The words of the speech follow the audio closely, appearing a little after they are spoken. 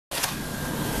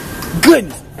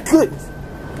Goodness.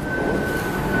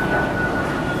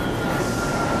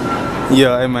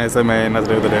 Yeah, hey man, say man, not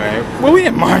the other day, man. Well, we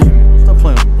in Miami. Stop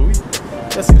playing with me, boo.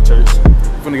 Let's see the church.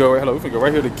 We're finna go right. Hello, we're finna go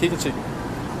right here to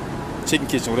Chicken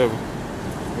Kitchen, whatever.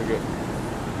 We're good.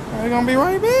 We're gonna be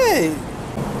right back.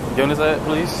 Get on this side,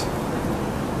 please.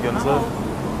 Get on this side.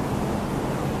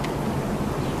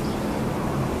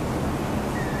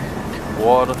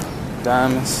 Water,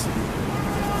 diamonds.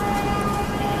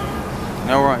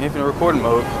 Now we're on infinite recording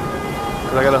mode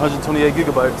because I got 128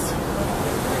 gigabytes.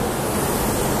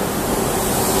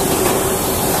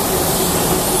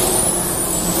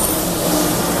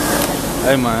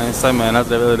 Hey man, say man,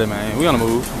 after that other day, man, we on the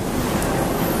move.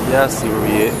 Yeah, I see where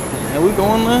we at. And we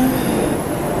going to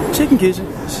Chicken Kitchen.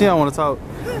 She don't want to talk.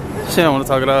 She don't want to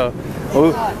talk at all.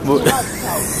 But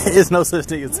it's no such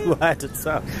thing as too hot to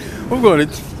talk. We're going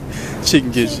to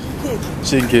Chicken Kitchen.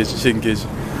 Chicken Kitchen.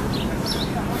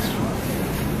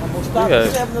 I'm gonna stop at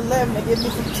 7-Eleven and get me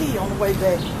some tea on the way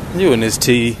back. You and this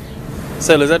tea.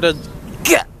 Say, is that the...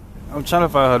 I'm trying to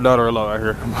find her daughter-in-law out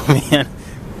here. Man.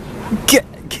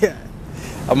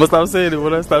 I'm gonna stop saying it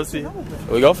when I stop seeing it.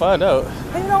 We gonna find out.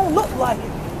 It don't look like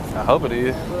it. I hope it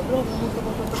is.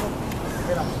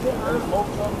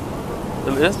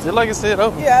 It's like it said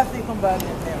open. Yeah, I see somebody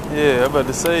in there. Yeah, I'm about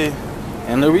to say.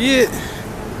 And there we it.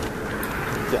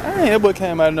 Dang, that boy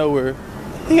came out of nowhere.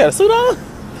 He got a suit on?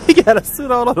 He got a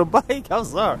suit on the bike? I'm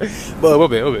sorry. But my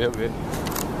bad.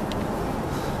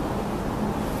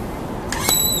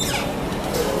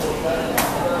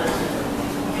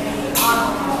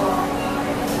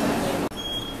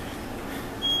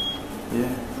 Yeah.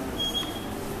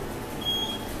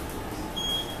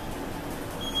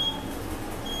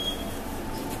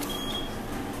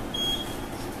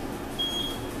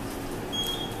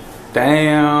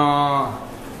 Damn.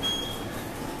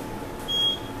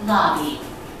 Lobby.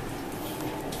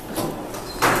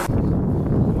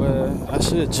 Well, I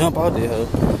should jump out there, huh?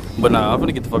 But nah, I'm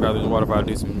gonna get the fuck out of this water before I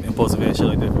do some impulsive ass shit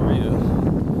like that for real.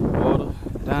 Water,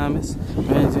 diamonds,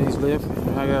 managers left.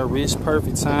 I got rich,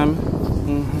 perfect timing.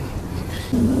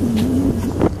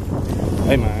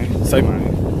 Hey man, say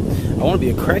man. I wanna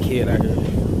be a crackhead out here.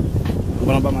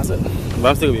 But I'm by myself. But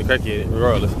I'm still gonna be a crackhead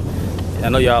regardless. I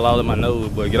know y'all all in my nose,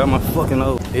 but get out my fucking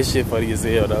nose. This shit funny as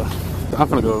hell though. I'm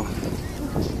gonna go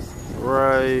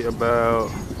right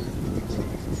about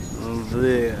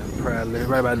there, probably.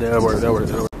 Right about there. That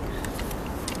works.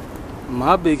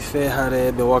 My big fat hot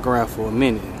ass been walking around for a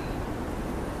minute.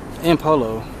 In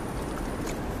polo.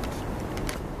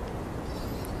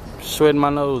 Sweating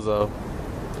my nose off.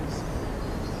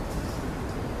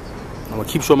 I'm gonna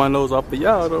keep showing my nose off for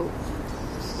y'all though.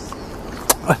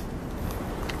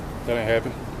 That ain't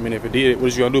happen. I mean, if it did,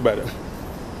 what you gonna do about it?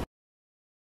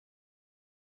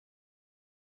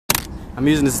 I'm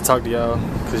using this to talk to y'all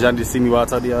because y'all need to see me while I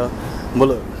talk to y'all. But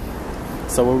look,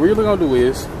 so what we're really gonna do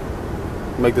is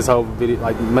make this whole video,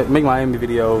 like make Miami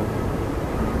video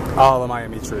all a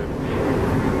Miami trip.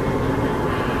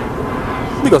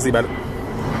 We gonna see about it.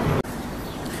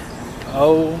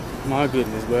 Oh my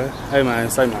goodness, bro. Hey man,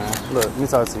 say man. Look, let me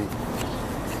talk to you.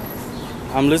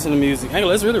 I'm listening to music. Hey,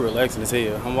 it's really relaxing as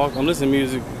hell. I'm listening to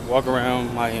music, walk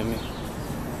around Miami.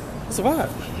 It's a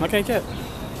vibe. I can't cap.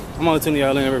 I'm only tuning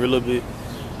y'all in every little bit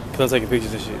because I'm taking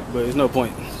pictures and shit. But there's no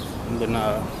point. But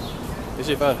nah, this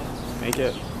shit fire. Can't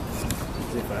cap.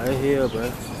 This shit fire here,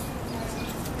 bro.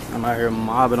 I'm out here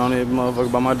mobbing on it,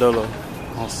 motherfucker, by my dolo.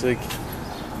 I'm sick.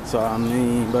 So I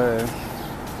mean, but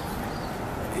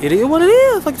it is what it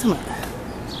is. Fuck tonight.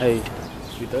 Hey,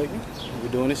 you thugging? We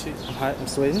doing this shit. I'm hot. I'm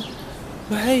sweating.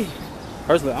 But hey,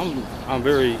 personally, I'm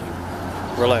very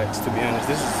relaxed, to be honest.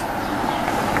 This is...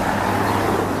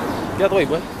 Get out the way,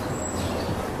 boy.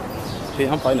 Hey,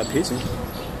 I'm fighting a pigeon.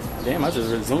 Damn, I just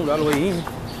zoomed all the way in.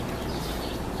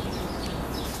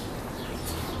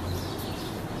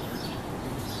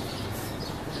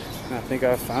 I think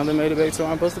I finally made it back to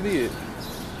where I'm supposed to be at.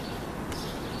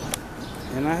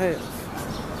 And I have.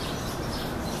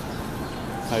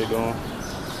 How you doing?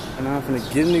 And I'm finna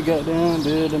get in the goddamn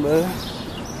building, bro.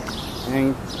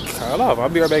 And call off. I'll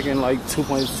be right back in like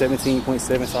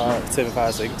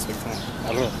 2.17.75 seconds. I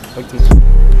don't know. Wait till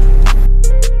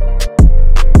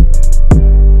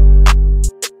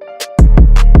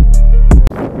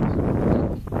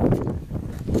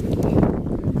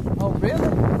Oh, really?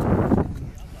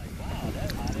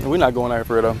 We're not going out here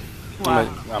for it though. Why?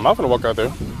 I'm not gonna walk out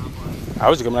there. I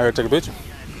was just coming out here to take a picture.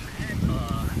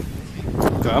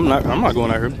 I'm not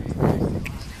going out here.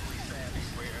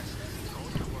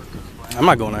 I'm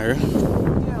not going out here.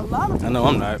 Yeah, a lot of I know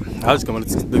I'm not. I was just coming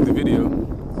to look the video.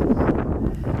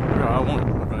 Yeah, I want it.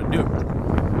 I'm gonna do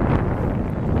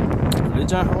it.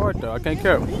 John Howard though. I can't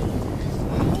care. For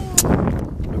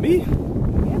me?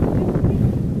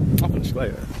 I'm gonna just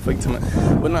like fake to my.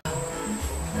 But not.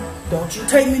 Don't you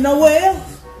take me nowhere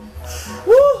else.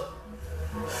 Woo!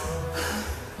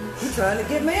 You trying to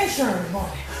get me insurance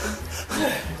money.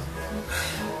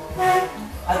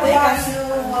 I think I should.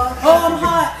 Oh, I'm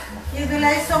hot. You would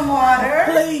like some water?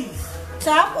 Please.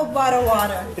 Tap or bottle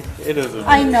water? It doesn't.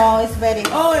 I know, it's very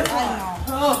hot. Oh, it's I hot.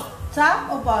 know. Oh,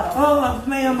 Tap or bottle? oh,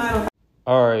 ma'am, I don't.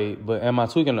 All right, but am I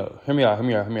tweaking up? Hear me out.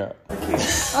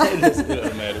 It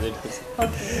doesn't matter.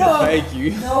 Thank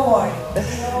you. No worry.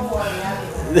 No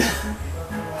worry.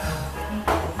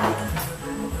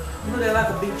 Look at like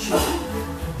a big shit.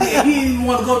 He didn't even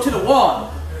want to go to the water.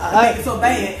 I think it's so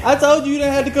bad. I told you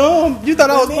didn't have to come. You thought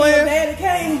I was When playing? Daddy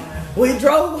came. We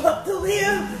drove up to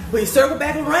here. We circled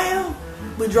back around.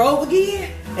 We drove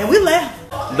again, and we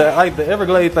left. The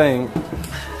Everglade thing.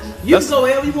 You can go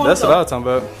wherever you want That's to what I go. was talking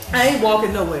about. I ain't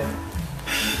walking nowhere.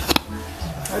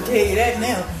 I'll tell you that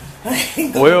now. I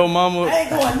ain't going, Well, mama. I ain't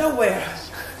going nowhere.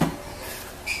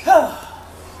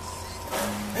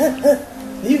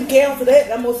 You can cancel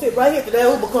that. I'm gonna sit right here till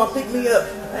that Uber come pick me up.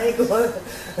 I ain't going.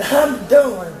 I'm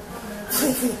done.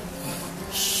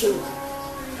 Shoot.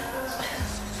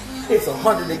 It's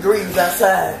 100 degrees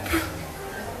outside.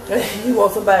 You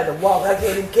want somebody to walk? I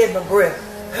can't even catch my breath.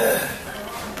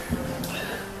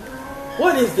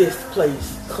 What is this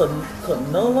place?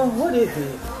 Canola? What is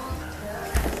it?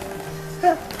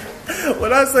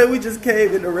 When I say we just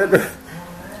came in the red.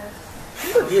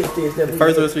 What is this that we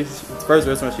First did?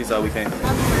 restaurant she saw we came.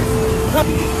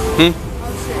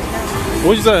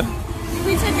 What'd you say?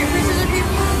 We take your pictures of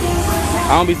people.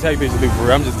 I don't be taking pictures of people for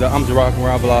real. I'm just rocking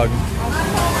around vlogging.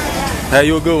 Hey,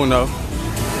 you a good one though.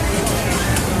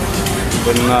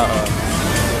 But nah,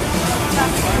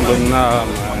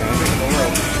 man.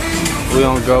 We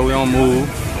don't go, we don't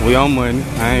move, we on money.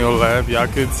 I ain't gonna lie, if y'all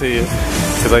could tell.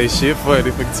 Cause ain't shit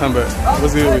funny for time, but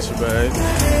what's good with you, babe?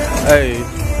 Hey,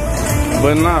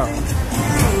 but nah.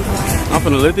 I'm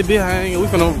finna let it be hang. We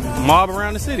finna mob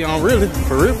around the city on really,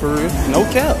 for real, no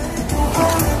cap.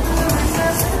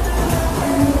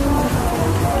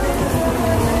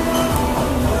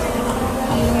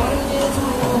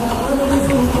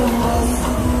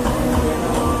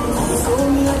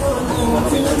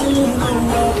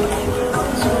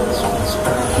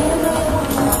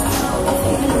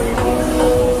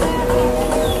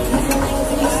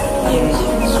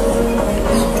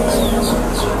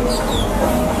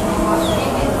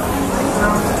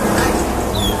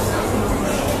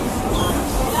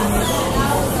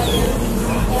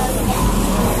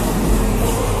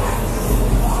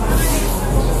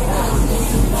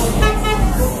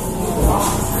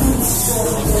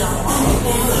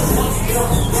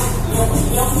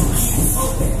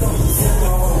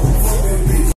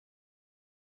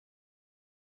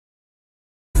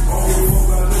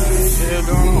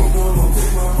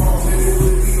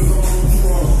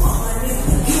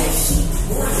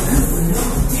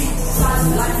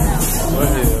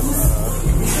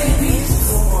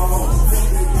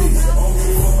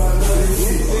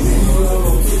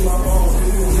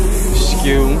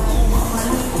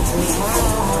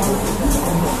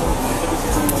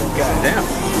 Goddamn.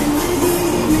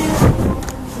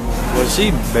 Well,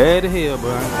 she bad as hell,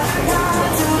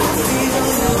 bro.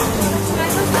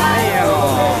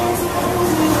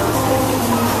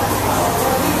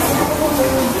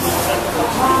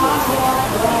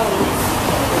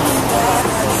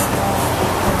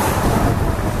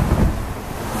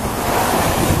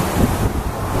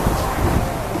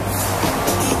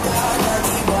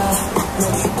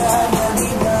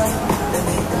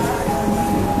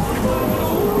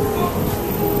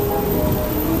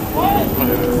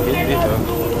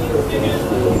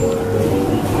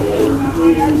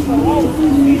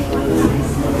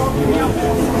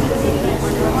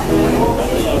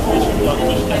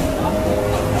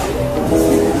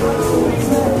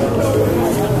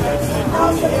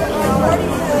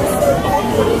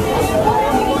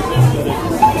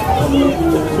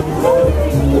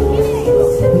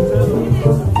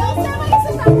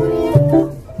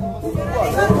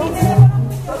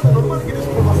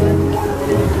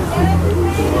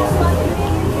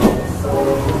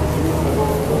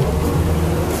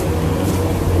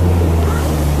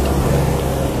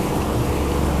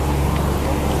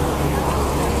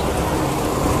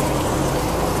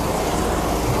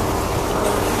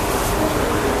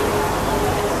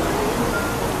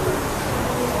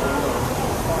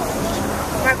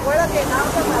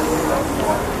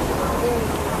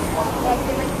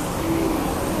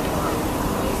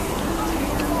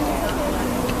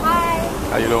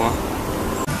 How you doing?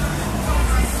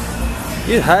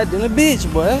 It's hot than a bitch,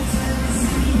 boy.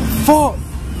 Fuck.